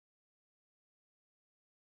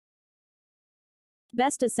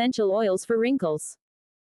Best essential oils for wrinkles.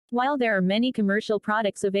 While there are many commercial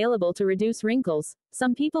products available to reduce wrinkles,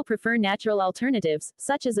 some people prefer natural alternatives,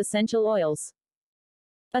 such as essential oils.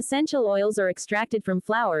 Essential oils are extracted from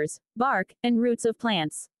flowers, bark, and roots of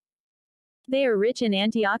plants. They are rich in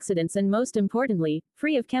antioxidants and, most importantly,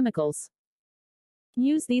 free of chemicals.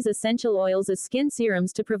 Use these essential oils as skin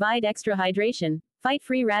serums to provide extra hydration, fight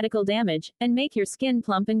free radical damage, and make your skin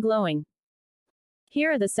plump and glowing.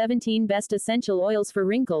 Here are the 17 best essential oils for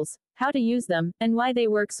wrinkles, how to use them, and why they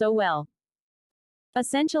work so well.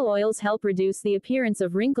 Essential oils help reduce the appearance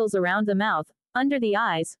of wrinkles around the mouth, under the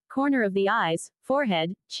eyes, corner of the eyes,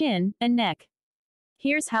 forehead, chin, and neck.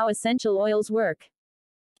 Here's how essential oils work.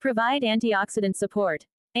 Provide antioxidant support.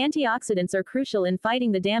 Antioxidants are crucial in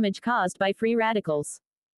fighting the damage caused by free radicals.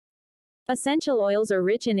 Essential oils are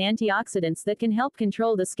rich in antioxidants that can help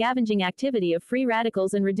control the scavenging activity of free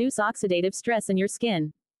radicals and reduce oxidative stress in your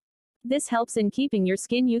skin. This helps in keeping your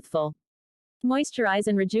skin youthful. Moisturize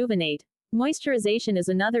and rejuvenate. Moisturization is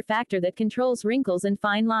another factor that controls wrinkles and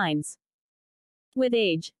fine lines. With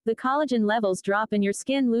age, the collagen levels drop and your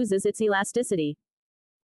skin loses its elasticity.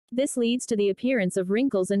 This leads to the appearance of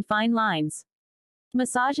wrinkles and fine lines.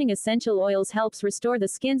 Massaging essential oils helps restore the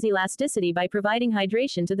skin's elasticity by providing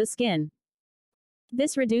hydration to the skin.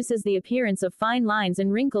 This reduces the appearance of fine lines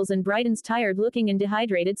and wrinkles and brightens tired-looking and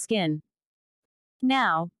dehydrated skin.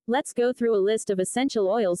 Now, let's go through a list of essential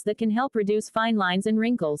oils that can help reduce fine lines and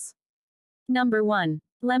wrinkles. Number 1.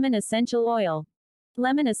 Lemon essential oil.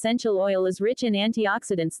 Lemon essential oil is rich in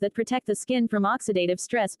antioxidants that protect the skin from oxidative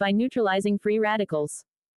stress by neutralizing free radicals.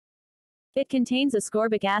 It contains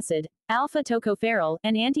ascorbic acid, alpha-tocopherol,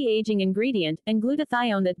 an anti-aging ingredient, and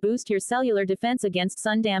glutathione that boost your cellular defense against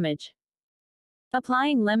sun damage.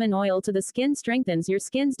 Applying lemon oil to the skin strengthens your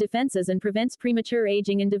skin's defenses and prevents premature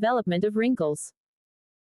aging and development of wrinkles.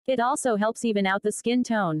 It also helps even out the skin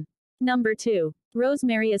tone. Number 2.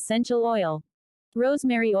 Rosemary essential oil.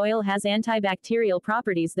 Rosemary oil has antibacterial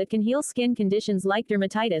properties that can heal skin conditions like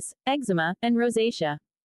dermatitis, eczema, and rosacea.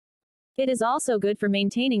 It is also good for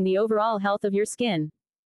maintaining the overall health of your skin.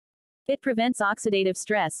 It prevents oxidative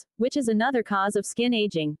stress, which is another cause of skin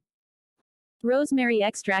aging. Rosemary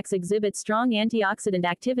extracts exhibit strong antioxidant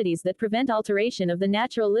activities that prevent alteration of the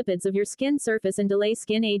natural lipids of your skin surface and delay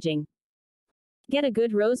skin aging. Get a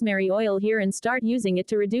good rosemary oil here and start using it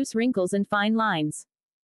to reduce wrinkles and fine lines.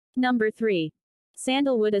 Number 3.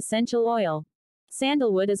 Sandalwood essential oil.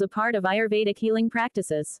 Sandalwood is a part of Ayurvedic healing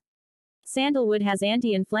practices. Sandalwood has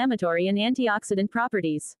anti-inflammatory and antioxidant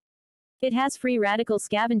properties. It has free radical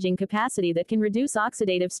scavenging capacity that can reduce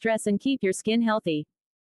oxidative stress and keep your skin healthy.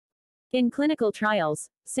 In clinical trials,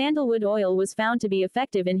 sandalwood oil was found to be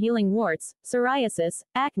effective in healing warts, psoriasis,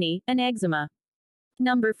 acne, and eczema.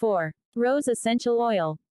 Number 4. Rose essential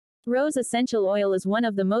oil. Rose essential oil is one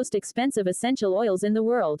of the most expensive essential oils in the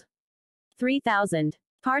world. 3,000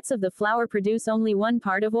 parts of the flower produce only one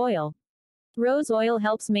part of oil. Rose oil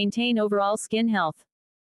helps maintain overall skin health.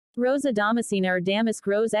 Rosa damascena or damask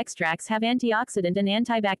rose extracts have antioxidant and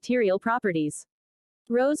antibacterial properties.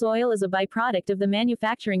 Rose oil is a byproduct of the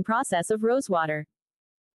manufacturing process of rosewater.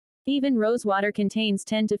 Even rosewater contains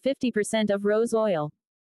 10 to 50% of rose oil.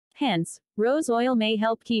 Hence, rose oil may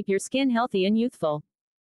help keep your skin healthy and youthful.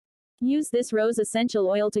 Use this rose essential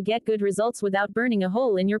oil to get good results without burning a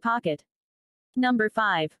hole in your pocket. Number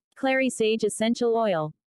 5. Clary sage essential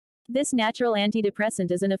oil. This natural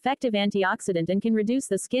antidepressant is an effective antioxidant and can reduce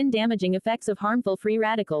the skin-damaging effects of harmful free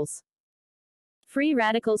radicals. Free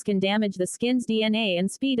radicals can damage the skin's DNA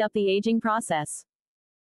and speed up the aging process.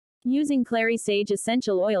 Using clary sage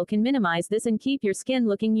essential oil can minimize this and keep your skin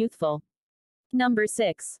looking youthful. Number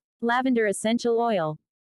 6. Lavender essential oil.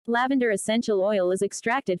 Lavender essential oil is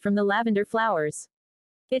extracted from the lavender flowers.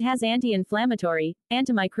 It has anti-inflammatory,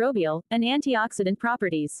 antimicrobial, and antioxidant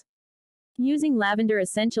properties. Using lavender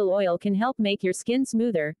essential oil can help make your skin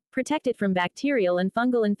smoother, protect it from bacterial and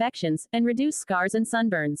fungal infections, and reduce scars and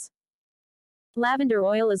sunburns. Lavender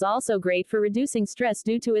oil is also great for reducing stress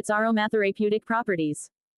due to its aromatherapeutic properties.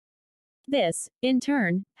 This, in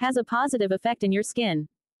turn, has a positive effect in your skin.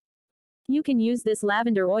 You can use this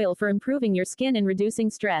lavender oil for improving your skin and reducing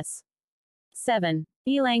stress. 7.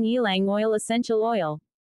 Ylang ylang oil essential oil.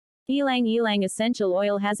 Ylang ylang essential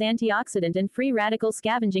oil has antioxidant and free radical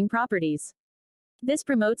scavenging properties. This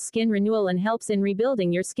promotes skin renewal and helps in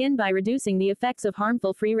rebuilding your skin by reducing the effects of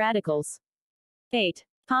harmful free radicals. 8.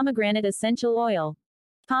 Pomegranate essential oil.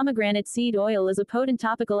 Pomegranate seed oil is a potent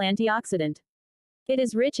topical antioxidant. It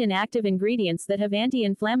is rich in active ingredients that have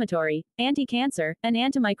anti-inflammatory, anti-cancer, and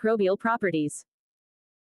antimicrobial properties.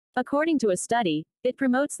 According to a study, it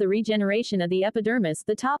promotes the regeneration of the epidermis,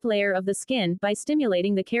 the top layer of the skin, by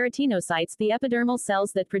stimulating the keratinocytes, the epidermal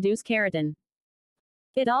cells that produce keratin.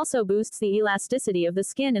 It also boosts the elasticity of the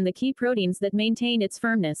skin and the key proteins that maintain its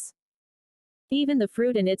firmness. Even the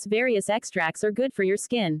fruit and its various extracts are good for your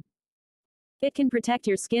skin. It can protect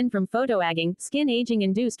your skin from photoaging, skin aging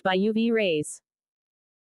induced by UV rays.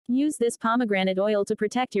 Use this pomegranate oil to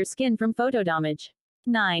protect your skin from photodamage.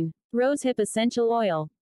 9. Rosehip essential oil.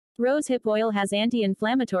 Rosehip oil has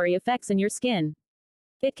anti-inflammatory effects in your skin.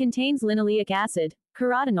 It contains linoleic acid,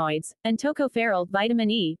 carotenoids, and tocopherol,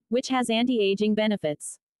 vitamin E, which has anti-aging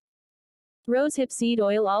benefits. Rosehip seed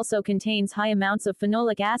oil also contains high amounts of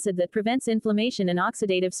phenolic acid that prevents inflammation and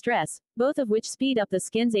oxidative stress, both of which speed up the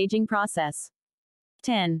skin's aging process.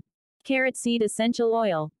 10. Carrot seed essential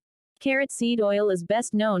oil. Carrot seed oil is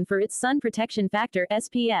best known for its sun protection factor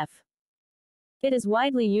 (SPF). It is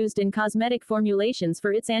widely used in cosmetic formulations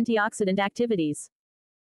for its antioxidant activities.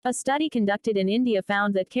 A study conducted in India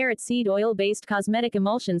found that carrot seed oil-based cosmetic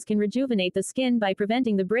emulsions can rejuvenate the skin by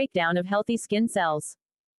preventing the breakdown of healthy skin cells.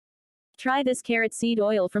 Try this carrot seed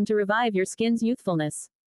oil to revive your skin's youthfulness.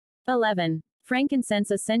 11. Frankincense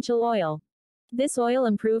essential oil. This oil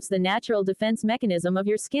improves the natural defense mechanism of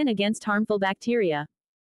your skin against harmful bacteria.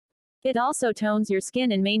 It also tones your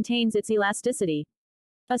skin and maintains its elasticity.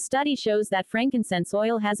 A study shows that frankincense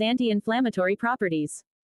oil has anti-inflammatory properties.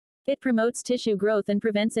 It promotes tissue growth and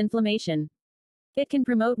prevents inflammation. It can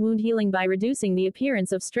promote wound healing by reducing the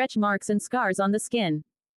appearance of stretch marks and scars on the skin.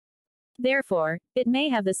 Therefore, it may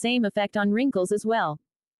have the same effect on wrinkles as well.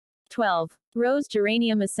 12. Rose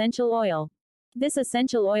geranium essential oil. This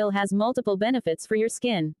essential oil has multiple benefits for your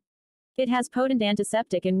skin. It has potent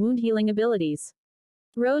antiseptic and wound healing abilities.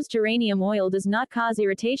 Rose geranium oil does not cause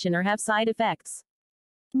irritation or have side effects.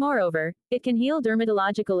 Moreover, it can heal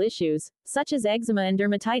dermatological issues, such as eczema and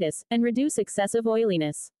dermatitis, and reduce excessive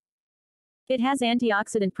oiliness. It has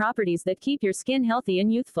antioxidant properties that keep your skin healthy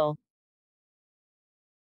and youthful.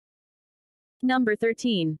 Number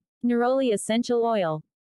 13. Neroli essential oil.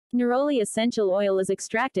 Neroli essential oil is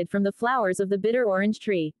extracted from the flowers of the bitter orange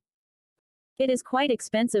tree. It is quite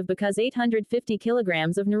expensive because 850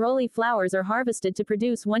 kilograms of neroli flowers are harvested to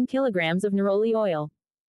produce 1 kilograms of neroli oil.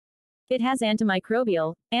 It has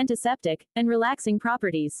antimicrobial, antiseptic, and relaxing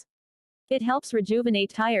properties. It helps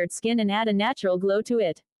rejuvenate tired skin and add a natural glow to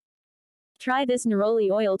it. Try this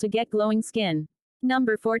neroli oil to get glowing skin.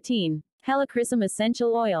 Number 14. Helichrysum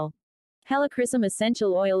essential oil. Helichrysum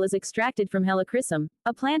essential oil is extracted from helichrysum,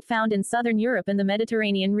 a plant found in southern Europe and the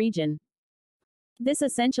Mediterranean region. This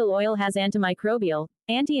essential oil has antimicrobial,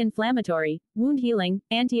 anti-inflammatory, wound healing,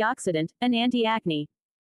 antioxidant, and anti-acne.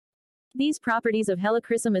 These properties of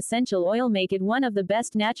helichrysum essential oil make it one of the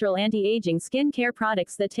best natural anti-aging skin care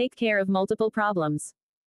products that take care of multiple problems.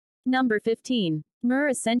 Number 15. Myrrh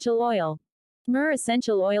essential oil. Myrrh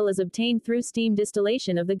essential oil is obtained through steam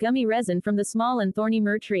distillation of the gummy resin from the small and thorny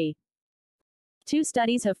myrrh tree. 2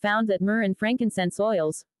 studies have found that myrrh and frankincense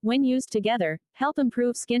oils, when used together, help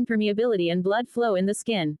improve skin permeability and blood flow in the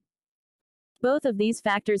skin. Both of these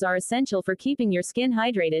factors are essential for keeping your skin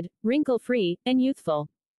hydrated, wrinkle-free, and youthful.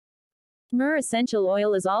 Myrrh essential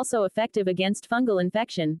oil is also effective against fungal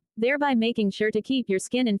infection, thereby making sure to keep your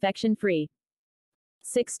skin infection-free.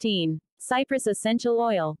 16. Cypress essential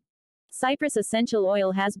oil. Cypress essential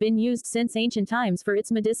oil has been used since ancient times for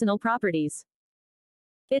its medicinal properties.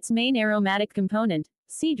 Its main aromatic component,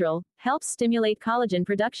 cedral, helps stimulate collagen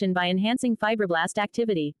production by enhancing fibroblast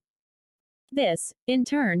activity. This, in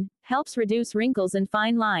turn, helps reduce wrinkles and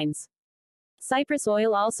fine lines. Cypress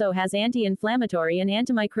oil also has anti-inflammatory and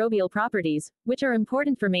antimicrobial properties, which are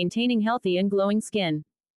important for maintaining healthy and glowing skin.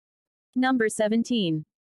 Number 17.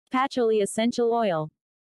 Patchouli essential oil.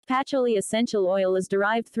 Patchouli essential oil is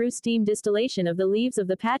derived through steam distillation of the leaves of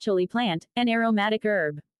the patchouli plant, an aromatic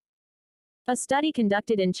herb. A study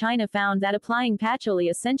conducted in China found that applying patchouli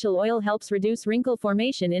essential oil helps reduce wrinkle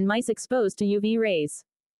formation in mice exposed to UV rays.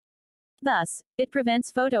 Thus, it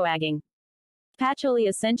prevents photoaging. Patchouli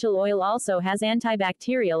essential oil also has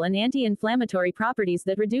antibacterial and anti-inflammatory properties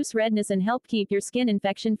that reduce redness and help keep your skin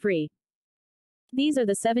infection-free. These are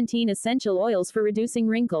the 17 essential oils for reducing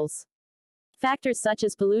wrinkles. Factors such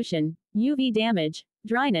as pollution, UV damage,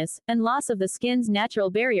 dryness, and loss of the skin's natural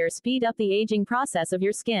barrier speed up the aging process of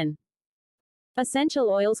your skin. Essential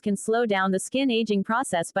oils can slow down the skin aging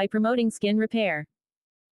process by promoting skin repair.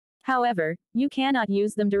 However, you cannot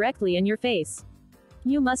use them directly in your face.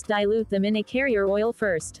 You must dilute them in a carrier oil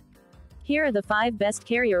first. Here are the 5 best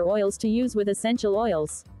carrier oils to use with essential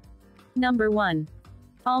oils. Number 1.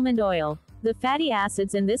 Almond oil. The fatty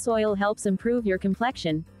acids in this oil helps improve your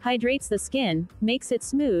complexion, hydrates the skin, makes it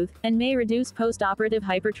smooth, and may reduce post-operative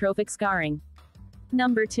hypertrophic scarring.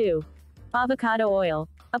 Number 2. Avocado oil.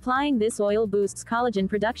 Applying this oil boosts collagen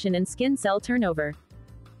production and skin cell turnover.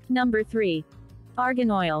 Number 3. Argan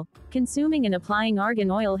oil. Consuming and applying argan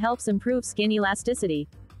oil helps improve skin elasticity.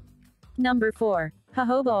 Number 4.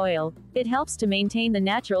 Jojoba oil. It helps to maintain the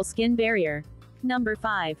natural skin barrier. Number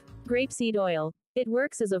 5. Grapeseed oil. It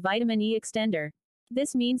works as a vitamin E extender.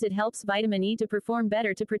 This means it helps vitamin E to perform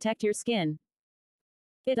better to protect your skin.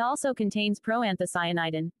 It also contains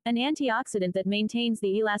proanthocyanidin, an antioxidant that maintains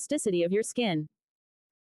the elasticity of your skin.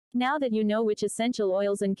 Now that you know which essential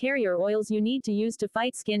oils and carrier oils you need to use to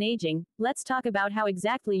fight skin aging, let's talk about how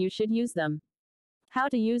exactly you should use them. How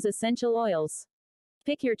to use essential oils.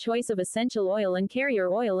 Pick your choice of essential oil and carrier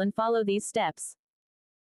oil and follow these steps.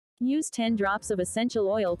 Use 10 drops of essential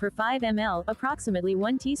oil per 5 ml, approximately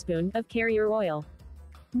 1 teaspoon, of carrier oil.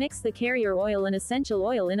 Mix the carrier oil and essential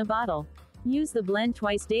oil in a bottle. Use the blend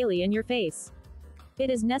twice daily in your face.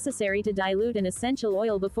 It is necessary to dilute an essential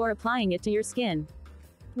oil before applying it to your skin.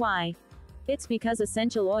 Why? It's because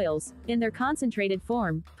essential oils, in their concentrated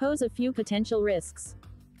form, pose a few potential risks.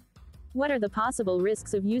 What are the possible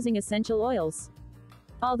risks of using essential oils?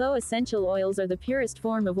 Although essential oils are the purest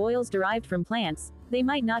form of oils derived from plants, they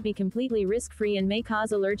might not be completely risk-free and may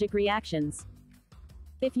cause allergic reactions.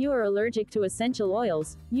 If you are allergic to essential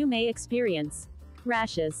oils, you may experience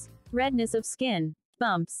rashes, redness of skin,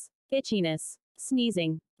 bumps, itchiness,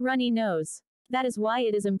 sneezing, runny nose. That is why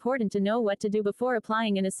it is important to know what to do before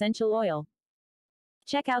applying an essential oil.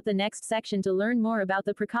 Check out the next section to learn more about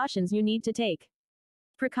the precautions you need to take.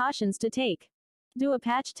 Precautions to take. Do a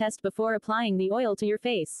patch test before applying the oil to your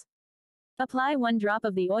face. Apply 1 drop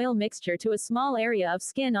of the oil mixture to a small area of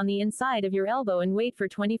skin on the inside of your elbow and wait for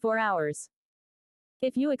 24 hours.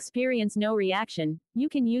 If you experience no reaction, you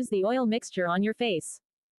can use the oil mixture on your face.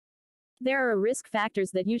 There are risk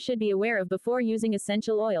factors that you should be aware of before using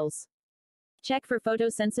essential oils. Check for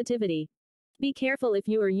photosensitivity. Be careful if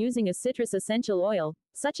you are using a citrus essential oil,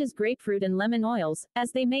 such as grapefruit and lemon oils,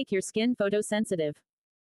 as they make your skin photosensitive.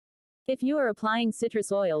 If you are applying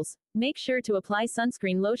citrus oils, make sure to apply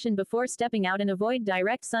sunscreen lotion before stepping out and avoid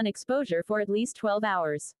direct sun exposure for at least 12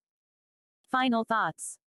 hours. Final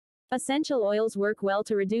thoughts. Essential oils work well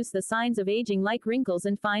to reduce the signs of aging like wrinkles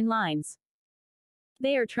and fine lines.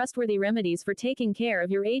 They are trustworthy remedies for taking care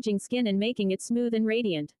of your aging skin and making it smooth and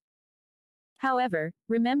radiant. However,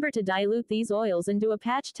 remember to dilute these oils and do a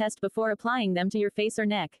patch test before applying them to your face or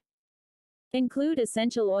neck. Include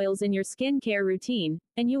essential oils in your skincare routine,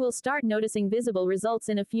 and you will start noticing visible results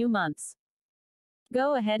in a few months.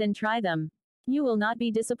 Go ahead and try them. You will not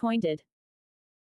be disappointed.